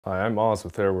Hi, I'm Oz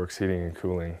with Airworx Heating and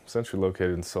Cooling, essentially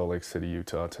located in Salt Lake City,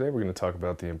 Utah. Today we're going to talk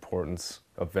about the importance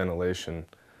of ventilation,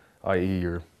 i.e.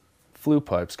 your flue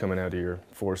pipes coming out of your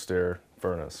forced air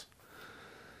furnace.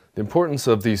 The importance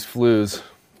of these flues,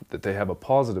 that they have a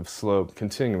positive slope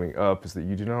continuing up, is that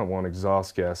you do not want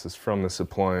exhaust gases from this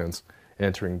appliance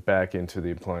entering back into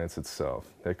the appliance itself.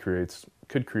 That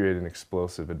could create an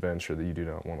explosive adventure that you do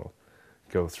not want to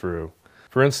go through.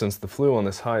 For instance, the flue on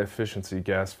this high-efficiency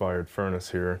gas-fired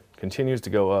furnace here continues to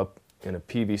go up in a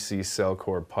PVC cell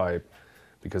core pipe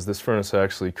because this furnace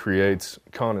actually creates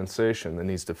condensation that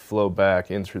needs to flow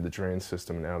back in through the drain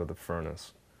system and out of the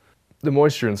furnace. The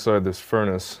moisture inside this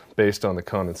furnace, based on the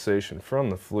condensation from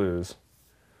the flues,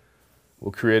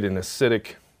 will create an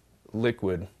acidic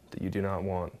liquid that you do not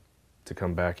want to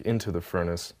come back into the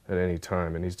furnace at any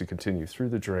time. It needs to continue through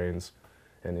the drains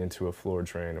and into a floor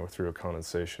drain or through a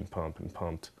condensation pump and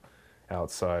pumped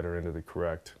outside or into the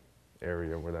correct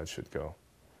area where that should go.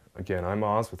 Again, I'm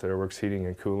Oz with Airworx Heating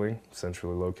and Cooling,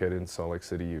 centrally located in Salt Lake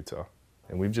City, Utah.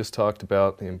 And we've just talked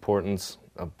about the importance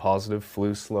of positive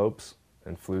flue slopes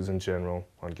and flues in general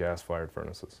on gas-fired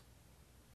furnaces.